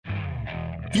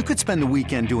You could spend the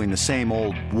weekend doing the same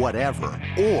old whatever,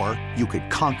 or you could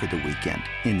conquer the weekend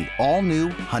in the all-new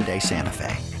Hyundai Santa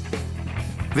Fe.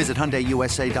 Visit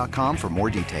HyundaiUSA.com for more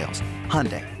details.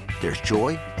 Hyundai, there's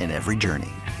joy in every journey.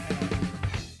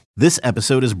 This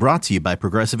episode is brought to you by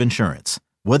Progressive Insurance.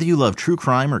 Whether you love true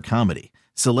crime or comedy,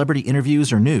 celebrity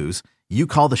interviews or news, you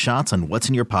call the shots on what's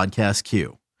in your podcast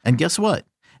queue. And guess what?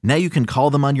 Now you can call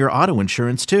them on your auto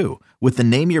insurance too with the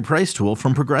Name Your Price tool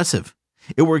from Progressive.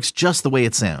 It works just the way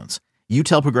it sounds. You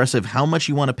tell Progressive how much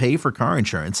you want to pay for car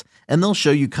insurance, and they'll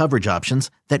show you coverage options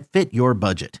that fit your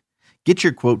budget. Get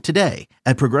your quote today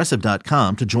at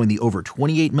Progressive.com to join the over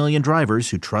 28 million drivers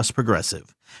who trust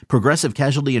Progressive. Progressive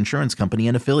Casualty Insurance Company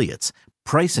and Affiliates.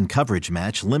 Price and coverage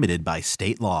match limited by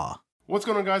state law. What's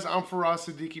going on, guys? I'm Faraz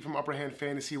Siddiqui from Upper Hand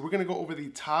Fantasy. We're going to go over the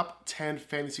top 10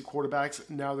 fantasy quarterbacks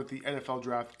now that the NFL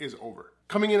draft is over.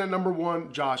 Coming in at number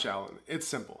 1, Josh Allen. It's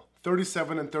simple.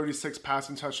 37 and 36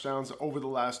 passing touchdowns over the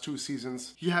last 2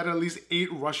 seasons. He had at least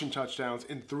 8 rushing touchdowns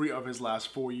in 3 of his last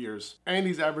 4 years. And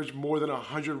he's averaged more than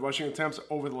 100 rushing attempts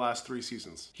over the last 3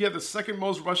 seasons. He had the second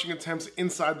most rushing attempts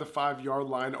inside the 5-yard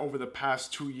line over the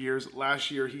past 2 years.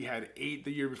 Last year he had 8.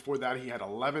 The year before that he had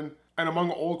 11. And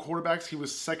among all quarterbacks, he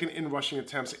was second in rushing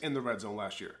attempts in the red zone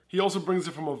last year. He also brings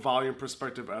it from a volume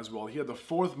perspective as well. He had the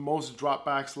 4th most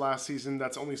dropbacks last season.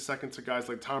 That's only second to guys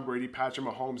like Tom Brady, Patrick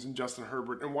Mahomes, and Justin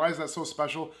Herbert. And why is that so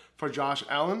special for Josh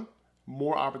Allen?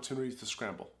 More opportunities to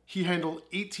scramble. He handled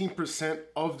 18%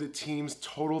 of the team's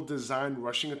total designed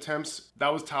rushing attempts.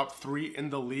 That was top 3 in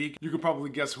the league. You can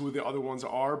probably guess who the other ones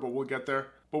are, but we'll get there.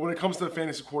 But when it comes to the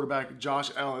fantasy quarterback,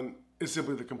 Josh Allen is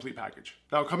simply the complete package.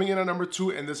 Now, coming in at number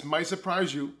 2, and this might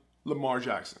surprise you, Lamar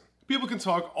Jackson. People can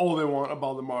talk all they want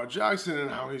about Lamar Jackson and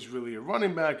how he's really a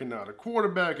running back and not a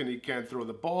quarterback and he can't throw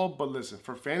the ball, but listen,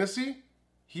 for fantasy,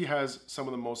 he has some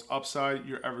of the most upside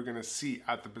you're ever going to see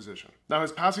at the position. Now,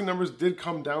 his passing numbers did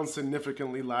come down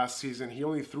significantly last season. He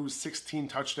only threw 16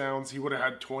 touchdowns. He would have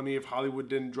had 20 if Hollywood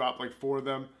didn't drop like 4 of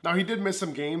them. Now, he did miss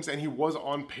some games and he was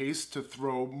on pace to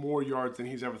throw more yards than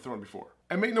he's ever thrown before.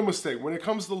 And make no mistake, when it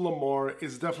comes to Lamar,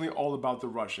 it's definitely all about the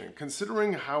rushing.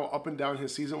 Considering how up and down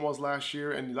his season was last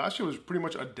year, and last year was pretty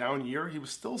much a down year, he was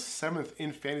still 7th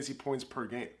in fantasy points per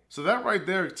game. So that right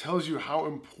there tells you how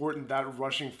important that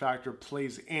rushing factor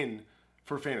plays in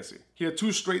for fantasy. He had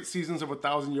 2 straight seasons of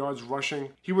 1,000 yards rushing.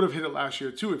 He would have hit it last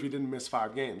year too if he didn't miss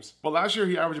 5 games. But last year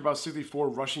he averaged about 64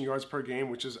 rushing yards per game,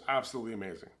 which is absolutely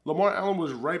amazing. Lamar Allen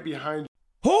was right behind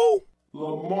Who?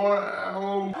 Lamar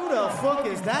Allen. Who the fuck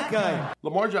is that guy?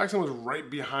 Lamar Jackson was right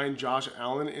behind Josh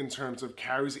Allen in terms of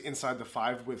carries inside the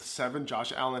 5 with 7.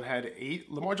 Josh Allen had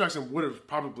 8. Lamar Jackson would have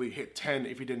probably hit 10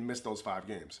 if he didn't miss those 5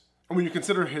 games. And when you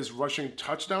consider his rushing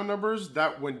touchdown numbers,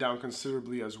 that went down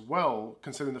considerably as well,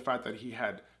 considering the fact that he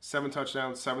had 7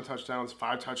 touchdowns,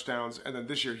 5 touchdowns, and then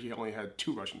this year he only had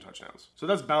 2 rushing touchdowns. So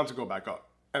that's bound to go back up.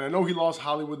 And I know he lost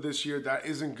Hollywood this year. That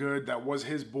isn't good. That was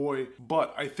his boy.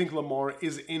 But I think Lamar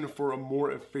is in for a more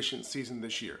efficient season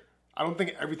this year. I don't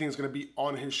think everything's going to be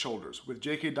on his shoulders. With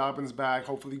J.K. Dobbins back,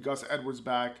 hopefully Gus Edwards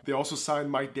back. They also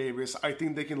signed Mike Davis. I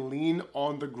think they can lean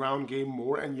on the ground game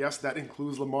more. And yes, that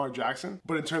includes Lamar Jackson.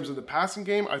 But in terms of the passing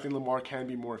game, I think Lamar can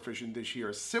be more efficient this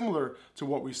year, similar to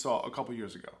what we saw a couple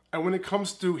years ago. And when it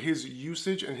comes to his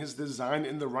usage and his design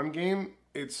in the run game,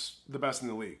 it's the best in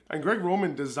the league. And Greg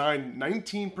Roman designed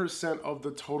 19% of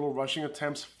the total rushing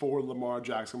attempts for Lamar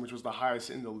Jackson, which was the highest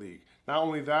in the league. Not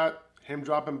only that, him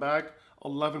dropping back,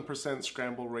 11%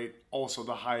 scramble rate, also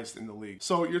the highest in the league.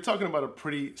 So you're talking about a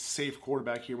pretty safe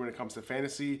quarterback here when it comes to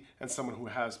fantasy and someone who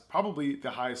has probably the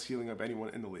highest ceiling of anyone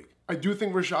in the league. I do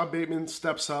think Rashad Bateman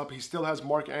steps up. He still has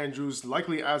Mark Andrews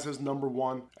likely as his number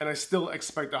 1, and I still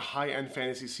expect a high-end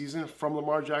fantasy season from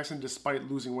Lamar Jackson despite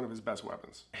losing one of his best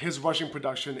weapons. His rushing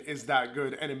production is that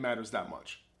good and it matters that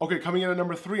much. Okay, coming in at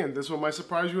number 3, and this one might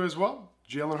surprise you as well,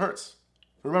 Jalen Hurts.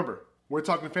 Remember, we're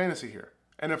talking fantasy here.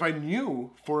 And if I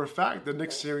knew for a fact that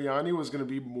Nick Sirianni was going to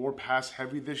be more pass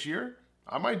heavy this year,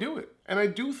 I might do it. And I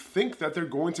do think that they're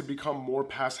going to become more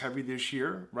pass heavy this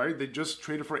year, right? They just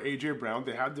traded for A.J. Brown.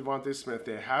 They have Devontae Smith.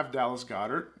 They have Dallas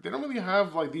Goedert. They don't really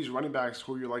have like these running backs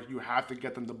who you're like, you have to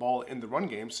get them the ball in the run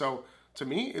game. So to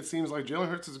me, it seems like Jalen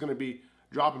Hurts is going to be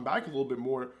dropping back a little bit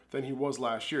more than he was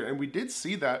last year. And we did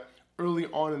see that early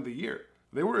on in the year.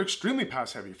 They were extremely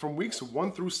pass heavy. From weeks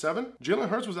 1 through 7, Jalen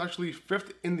Hurts was actually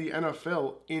 5th in the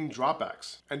NFL in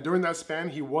dropbacks. And during that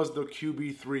span, he was the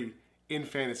QB3 in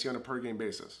fantasy on a per game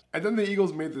basis. And then the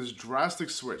Eagles made this drastic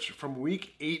switch. From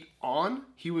week 8 on,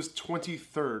 he was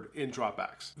 23rd in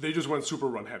dropbacks. They just went super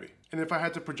run heavy. And if I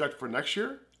had to project for next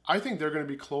year, I think they're going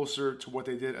to be closer to what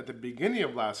they did at the beginning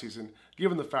of last season,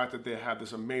 given the fact that they had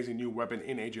this amazing new weapon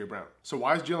in A.J. Brown. So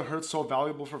why is Jalen Hurts so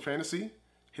valuable for fantasy?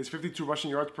 His 52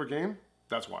 rushing yards per game,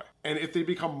 that's why. And if they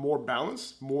become more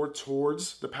balanced, more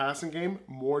towards the passing game,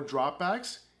 more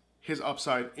dropbacks, his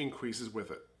upside increases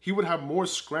with it. He would have more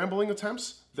scrambling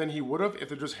attempts than he would have if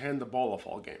they just hand the ball off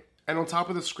all game. And on top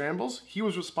of the scrambles, he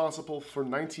was responsible for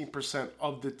 19%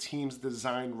 of the team's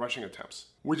designed rushing attempts,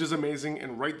 which is amazing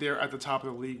and right there at the top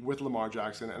of the league with Lamar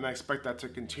Jackson, and I expect that to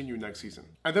continue next season.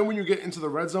 And then when you get into the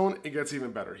red zone, it gets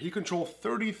even better. He controlled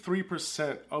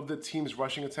 33% of the team's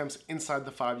rushing attempts inside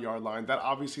the 5-yard line. That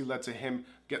obviously led to him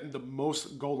getting the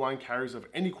most goal line carries of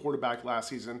any quarterback last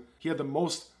season. He had the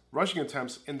most rushing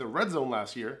attempts in the red zone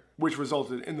last year, which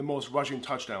resulted in the most rushing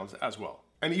touchdowns as well.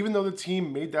 And even though the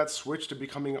team made that switch to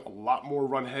becoming a lot more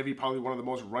run-heavy, probably one of the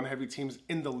most run-heavy teams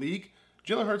in the league,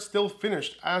 Jalen Hurts still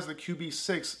finished as the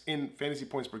QB6 in fantasy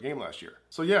points per game last year.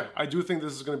 So yeah, I do think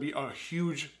this is going to be a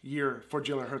huge year for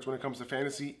Jalen Hurts when it comes to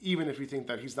fantasy, even if you think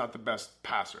that he's not the best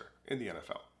passer in the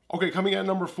NFL. Okay, coming at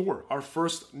number 4, our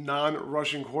first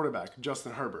non-rushing quarterback,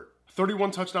 Justin Herbert.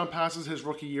 31 touchdown passes his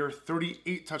rookie year,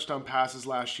 38 touchdown passes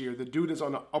last year. The dude is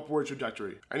on an upward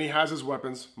trajectory, and he has his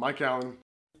weapons. Mike Allen.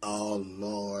 Oh,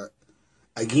 Lord.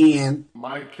 Again.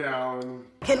 Mike Allen.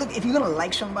 Hey, look, if you're going to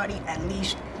like somebody, at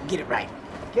least get it right.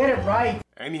 Get it right.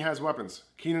 And he has weapons.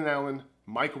 Keenan Allen,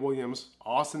 Mike Williams,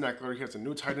 Austin Eckler. He has a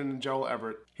new tight end in Gerald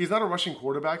Everett. He's not a rushing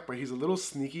quarterback, but he's a little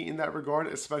sneaky in that regard,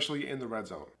 especially in the red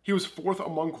zone. He was 4th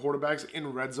among quarterbacks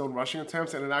in red zone rushing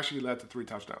attempts, and it actually led to 3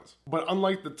 touchdowns. But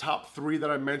unlike the top 3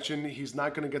 that I mentioned, he's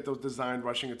not going to get those designed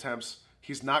rushing attempts.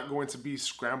 He's not going to be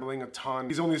scrambling a ton.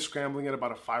 He's only scrambling at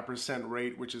about a 5%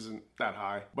 rate, which isn't that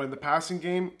high. But in the passing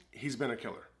game, he's been a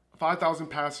killer. 5,000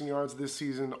 passing yards this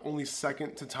season, only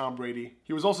second to Tom Brady.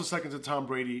 He was also second to Tom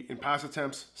Brady in pass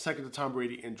attempts, second to Tom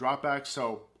Brady in dropbacks,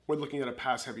 so we're looking at a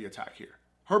pass-heavy attack here.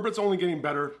 Herbert's only getting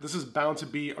better. This is bound to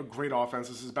be a great offense.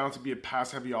 This is bound to be a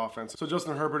pass-heavy offense. So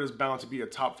Justin Herbert is bound to be a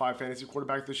top 5 fantasy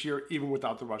quarterback this year, even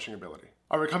without the rushing ability.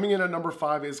 All right, coming in at number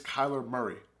 5 is Kyler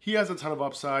Murray. He has a ton of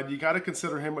upside. You got to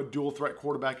consider him a dual threat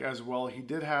quarterback as well. He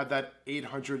did have that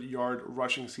 800-yard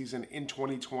rushing season in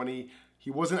 2020. He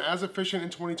wasn't as efficient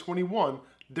in 2021,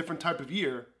 different type of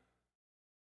year.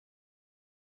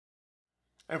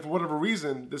 And for whatever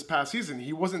reason, this past season,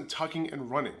 he wasn't tucking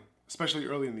and running, especially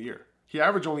early in the year. He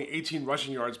averaged only 18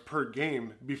 rushing yards per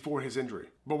game before his injury.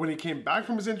 But when he came back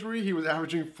from his injury, he was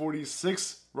averaging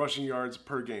 46 rushing yards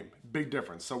per game. Big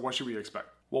difference. So what should we expect?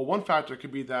 Well, one factor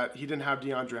could be that he didn't have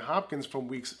DeAndre Hopkins from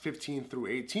weeks 15 through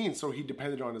 18, so he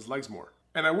depended on his legs more.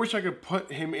 And I wish I could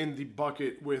put him in the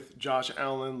bucket with Josh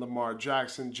Allen, Lamar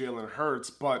Jackson, Jalen Hurts,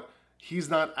 but he's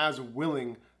not as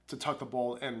willing to tuck the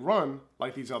ball and run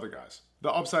like these other guys.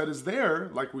 The upside is there,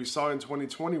 like we saw in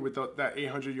 2020 with that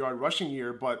 800-yard rushing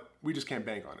year, but we just can't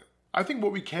bank on it. I think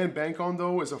what we can bank on,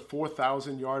 though, is a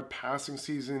 4,000-yard passing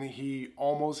season. He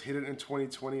almost hit it in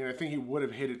 2020, and I think he would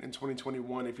have hit it in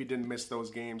 2021 if he didn't miss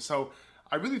those games. So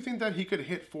I really think that he could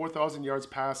hit 4,000 yards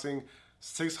passing,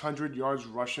 600 yards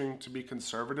rushing to be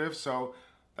conservative. So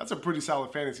that's a pretty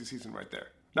solid fantasy season right there.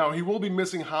 Now, he will be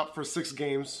missing Hop for 6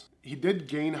 games. He did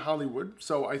gain Hollywood,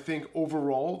 so I think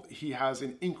overall he has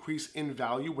an increase in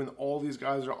value when all these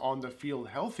guys are on the field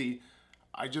healthy.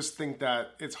 I just think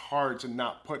that it's hard to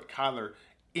not put Kyler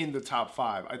in the top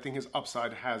 5. I think his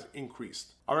upside has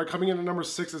increased. All right, coming in at number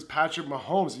 6 is Patrick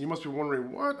Mahomes. And you must be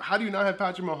wondering, what? How do you not have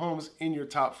Patrick Mahomes in your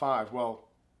top 5? Well,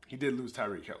 he did lose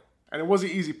Tyreek Hill. And it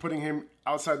wasn't easy putting him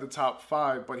outside the top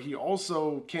 5, but he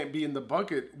also can't be in the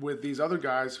bucket with these other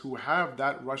guys who have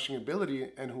that rushing ability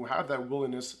and who have that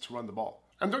willingness to run the ball.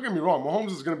 And don't get me wrong,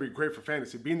 Mahomes is going to be great for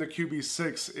fantasy. Being the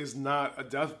QB6 is not a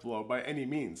death blow by any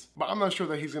means. But I'm not sure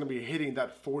that he's going to be hitting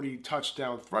that 40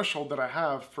 touchdown threshold that I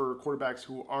have for quarterbacks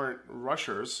who aren't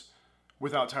rushers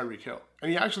without Tyreek Hill.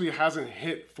 And he actually hasn't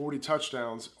hit 40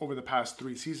 touchdowns over the past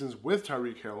 3 seasons with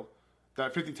Tyreek Hill.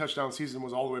 That 50 touchdown season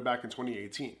was all the way back in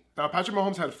 2018. Now, Patrick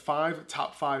Mahomes had 5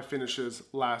 top 5 finishes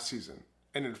last season.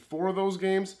 And in 4 of those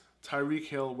games, Tyreek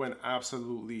Hill went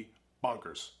absolutely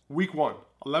bonkers. Week 1,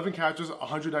 11 catches,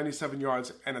 197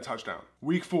 yards, and a touchdown.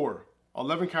 Week 4,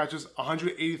 11 catches,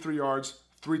 183 yards,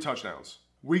 3 touchdowns.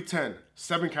 Week 10,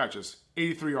 7 catches,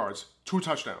 83 yards, 2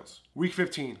 touchdowns. Week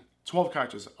 15, 12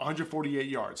 catches, 148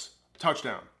 yards,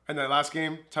 touchdown. And that last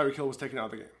game, Tyreek Hill was taken out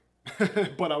of the game.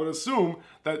 But I would assume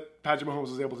that Patrick Mahomes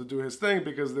was able to do his thing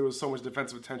because there was so much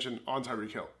defensive attention on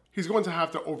Tyreek Hill. He's going to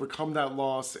have to overcome that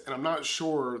loss, and I'm not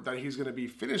sure that he's going to be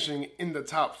finishing in the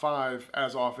top 5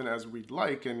 as often as we'd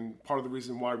like, and part of the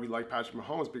reason why we like Patrick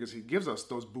Mahomes is because he gives us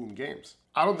those boom games.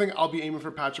 I don't think I'll be aiming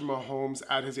for Patrick Mahomes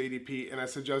at his ADP, and I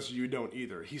suggest you don't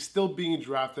either. He's still being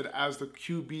drafted as the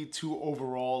QB2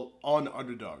 overall on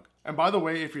Underdog. And by the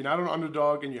way, if you're not an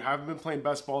Underdog and you haven't been playing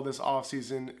best ball this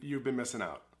offseason, you've been missing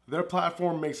out. Their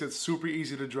platform makes it super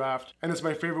easy to draft, and it's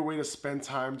my favorite way to spend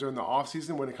time during the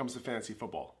offseason when it comes to fantasy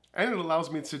football. And it allows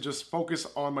me to just focus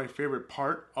on my favorite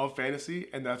part of fantasy,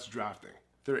 and that's drafting.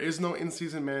 There is no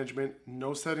in-season management,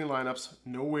 no setting lineups,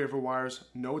 no waiver wires,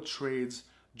 no trades,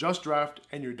 just draft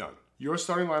and you're done. Your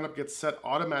starting lineup gets set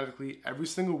automatically every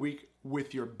single week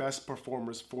with your best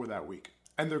performers for that week.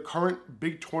 And their current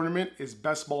big tournament is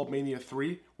Best Ball Mania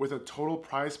 3 with a total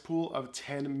prize pool of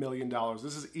 $10 million.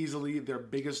 This is easily their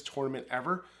biggest tournament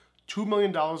ever. $2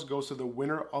 million goes to the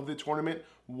winner of the tournament.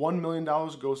 $1 million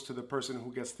goes to the person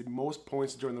who gets the most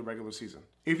points during the regular season.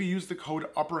 If you use the code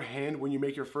UPPERHAND when you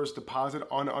make your first deposit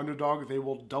on Underdog, they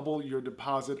will double your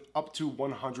deposit up to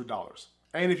 $100.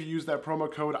 And if you use that promo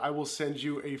code, I will send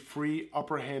you a free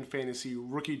Upper Hand Fantasy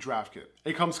Rookie Draft Kit.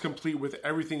 It comes complete with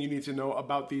everything you need to know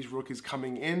about these rookies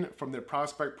coming in, from their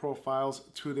prospect profiles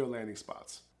to their landing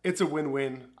spots. It's a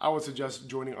win-win. I would suggest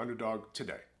joining Underdog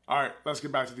today. All right, let's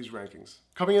get back to these rankings.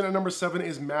 Coming in at number 7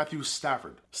 is Matthew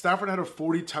Stafford. Stafford had a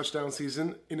 40 touchdown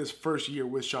season in his first year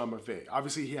with Sean McVay.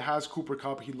 Obviously, he has Cooper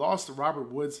Kupp. He lost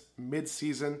Robert Woods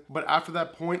mid-season, but after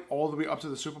that point, all the way up to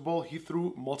the Super Bowl, he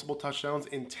threw multiple touchdowns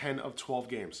in 10 of 12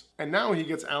 games. And now he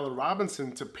gets Allen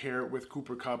Robinson to pair with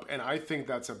Cooper Kupp, and I think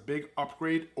that's a big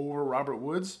upgrade over Robert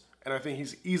Woods, and I think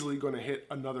he's easily going to hit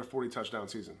another 40 touchdown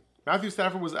season. Matthew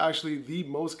Stafford was actually the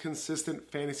most consistent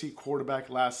fantasy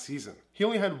quarterback last season. He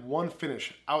only had one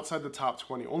finish outside the top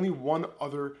 20. Only one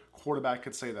other quarterback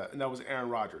could say that, and that was Aaron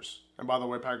Rodgers. And by the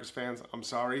way, Packers fans, I'm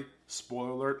sorry, spoiler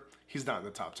alert, he's not in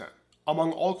the top 10.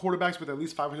 Among all quarterbacks with at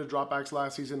least 500 dropbacks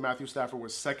last season, Matthew Stafford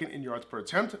was second in yards per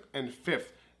attempt and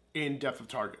fifth in depth of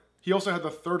target. He also had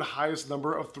the third highest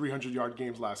number of 300-yard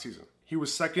games last season. He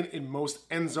was second in most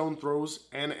end zone throws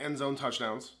and end zone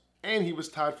touchdowns, and he was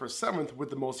tied for 7th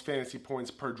with the most fantasy points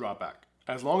per dropback.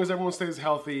 As long as everyone stays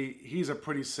healthy, he's a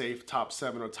pretty safe top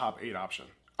 7 or top 8 option.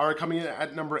 All right, coming in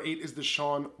at number 8 is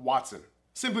Deshaun Watson.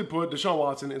 Simply put, Deshaun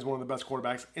Watson is one of the best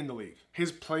quarterbacks in the league.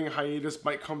 His playing hiatus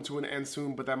might come to an end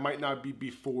soon, but that might not be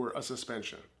before a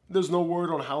suspension. There's no word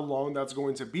on how long that's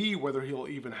going to be, whether he'll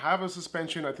even have a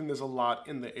suspension. I think there's a lot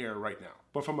in the air right now.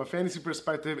 But from a fantasy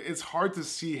perspective, it's hard to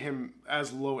see him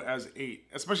as low as 8,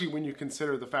 especially when you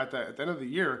consider the fact that at the end of the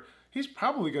year, he's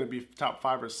probably going to be top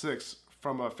 5 or 6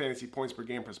 from a fantasy points per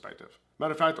game perspective.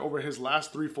 Matter of fact, over his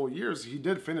last 3 full years, he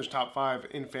did finish top 5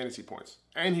 in fantasy points.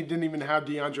 And he didn't even have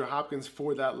DeAndre Hopkins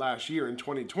for that last year in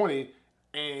 2020,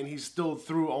 and he still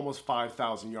threw almost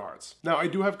 5,000 yards. Now, I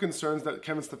do have concerns that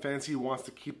Kevin Stefanski wants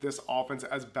to keep this offense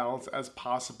as balanced as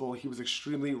possible. He was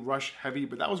extremely rush heavy,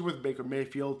 but that was with Baker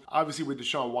Mayfield. Obviously, with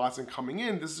Deshaun Watson coming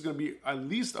in, this is going to be at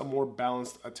least a more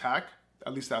balanced attack.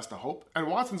 At least that's the hope. And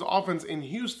Watson's offense in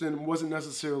Houston wasn't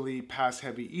necessarily pass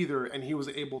heavy either, and he was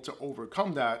able to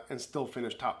overcome that and still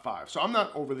finish top 5. So I'm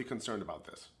not overly concerned about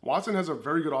this. Watson has a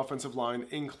very good offensive line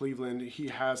in Cleveland. He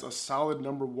has a solid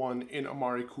number 1 in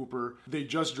Amari Cooper. They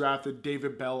just drafted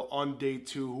David Bell on day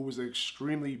 2, who was an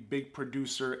extremely big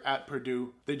producer at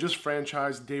Purdue. They just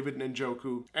franchised David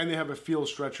Njoku, and they have a field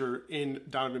stretcher in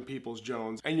Donovan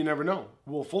Peoples-Jones. And you never know,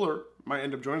 Will Fuller might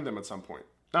end up joining them at some point.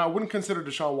 Now, I wouldn't consider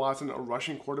Deshaun Watson a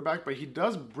rushing quarterback, but he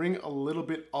does bring a little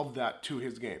bit of that to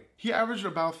his game. He averaged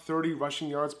about 30 rushing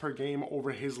yards per game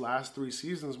over his last 3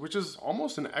 seasons, which is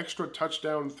almost an extra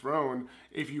touchdown thrown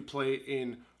if you play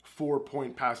in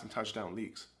 4-point passing touchdown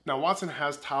leagues. Now, Watson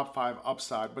has top 5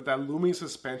 upside, but that looming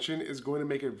suspension is going to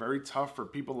make it very tough for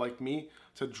people like me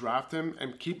to draft him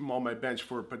and keep him on my bench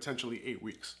for potentially 8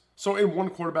 weeks. So in 1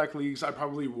 quarterback leagues, I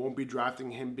probably won't be drafting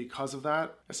him because of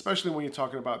that, especially when you're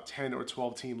talking about 10 or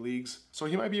 12 team leagues. So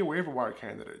he might be a waiver wire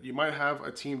candidate. You might have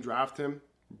a team draft him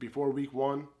before week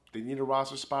 1. They need a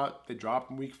roster spot. They drop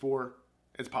him week 4.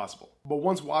 It's possible. But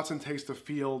once Watson takes the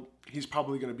field, he's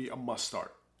probably going to be a must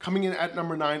start. Coming in at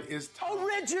number 9 is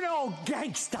Original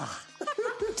gangsta.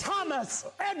 Thomas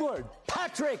Edward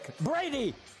Patrick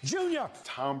Brady Jr.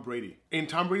 Tom Brady. In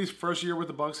Tom Brady's first year with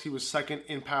the Bucs, he was second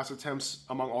in pass attempts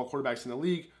among all quarterbacks in the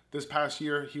league. This past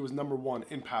year, he was number 1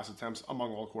 in pass attempts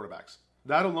among all quarterbacks.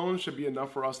 That alone should be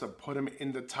enough for us to put him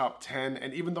in the top 10.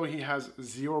 And even though he has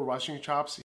 0 rushing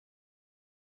chops,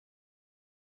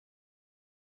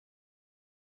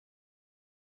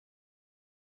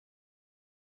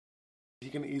 he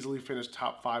can easily finish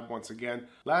top 5 once again.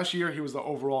 Last year, he was the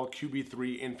overall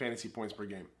QB3 in fantasy points per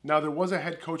game. Now, there was a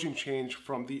head coaching change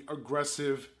from the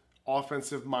aggressive,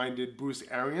 offensive-minded Bruce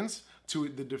Arians to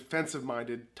the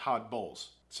defensive-minded Todd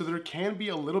Bowles. So there can be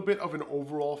a little bit of an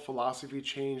overall philosophy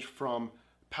change from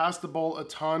pass the ball a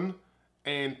ton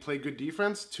and play good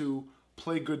defense to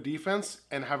play good defense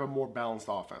and have a more balanced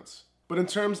offense. But in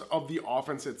terms of the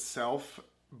offense itself,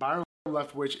 Byron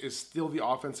Leftwich is still the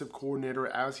offensive coordinator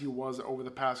as he was over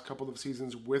the past couple of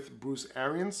seasons with Bruce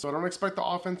Arians, so I don't expect the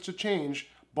offense to change,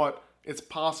 but it's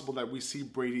possible that we see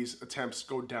Brady's attempts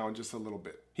go down just a little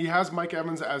bit. He has Mike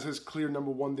Evans as his clear number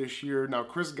one this year. Now,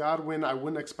 Chris Godwin, I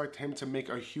wouldn't expect him to make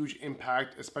a huge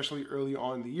impact, especially early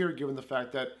on in the year, given the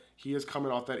fact that he is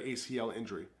coming off that ACL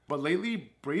injury. But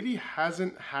lately, Brady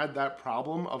hasn't had that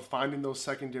problem of finding those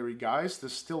secondary guys to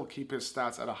still keep his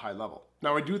stats at a high level.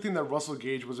 Now, I do think that Russell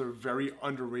Gage was a very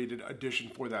underrated addition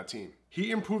for that team. He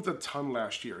improved a ton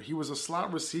last year. He was a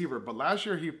slot receiver, but last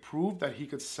year he proved that he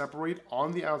could separate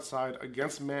on the outside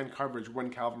against man coverage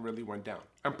when Calvin Ridley went down.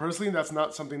 And personally, that's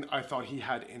not something I thought he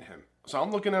had in him. So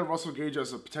I'm looking at Russell Gage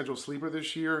as a potential sleeper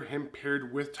this year, him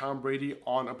paired with Tom Brady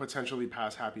on a potentially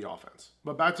pass-happy offense.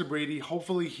 But back to Brady,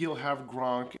 hopefully he'll have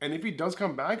Gronk, and if he does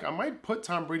come back, I might put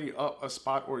Tom Brady up a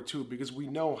spot or two because we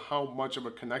know how much of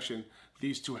a connection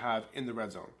these two have in the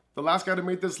red zone. The last guy to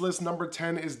make this list, number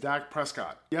 10, is Dak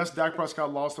Prescott. Yes, Dak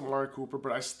Prescott lost to Amari Cooper,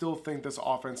 but I still think this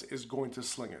offense is going to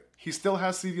sling it. He still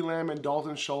has CeeDee Lamb and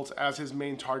Dalton Schultz as his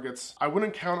main targets. I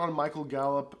wouldn't count on Michael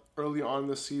Gallup early on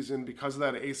this season because of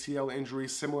that ACL injury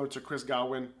similar to Chris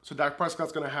Godwin. So Dak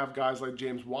Prescott's going to have guys like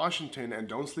James Washington, and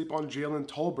don't sleep on Jalen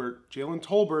Tolbert. Jalen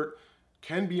Tolbert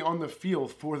can be on the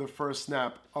field for the first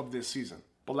snap of this season.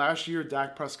 But last year,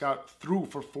 Dak Prescott threw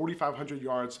for 4,500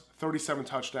 yards, 37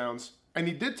 touchdowns, and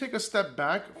he did take a step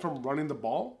back from running the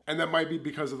ball, and that might be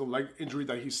because of the leg injury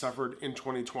that he suffered in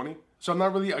 2020. So I'm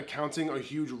not really accounting a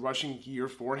huge rushing year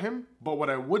for him, but what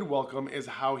I would welcome is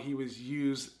how he was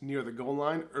used near the goal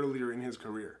line earlier in his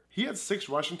career. He had 6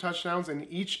 rushing touchdowns in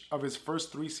each of his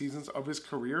first 3 seasons of his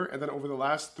career, and then over the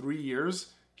last 3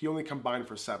 years, he only combined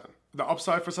for 7. The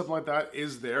upside for something like that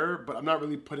is there, but I'm not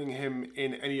really putting him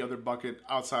in any other bucket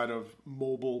outside of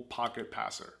mobile pocket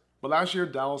passer. But last year,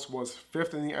 Dallas was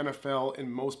 5th in the NFL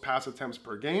in most pass attempts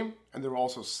per game, and they were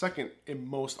also 2nd in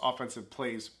most offensive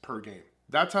plays per game.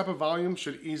 That type of volume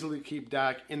should easily keep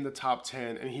Dak in the top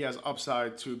 10, and he has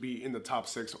upside to be in the top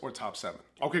 6 or top 7.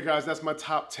 Okay, guys, that's my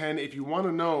top 10. If you want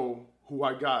to know who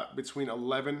I got between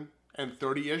 11 and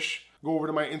 30-ish, go over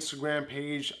to my Instagram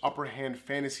page, Upper Hand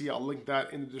Fantasy. I'll link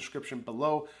that in the description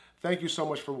below. Thank you so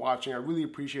much for watching. I really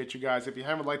appreciate you guys. If you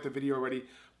haven't liked the video already,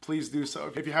 please do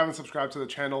so. If you haven't subscribed to the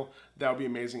channel, that would be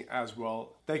amazing as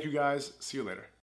well. Thank you guys. See you later.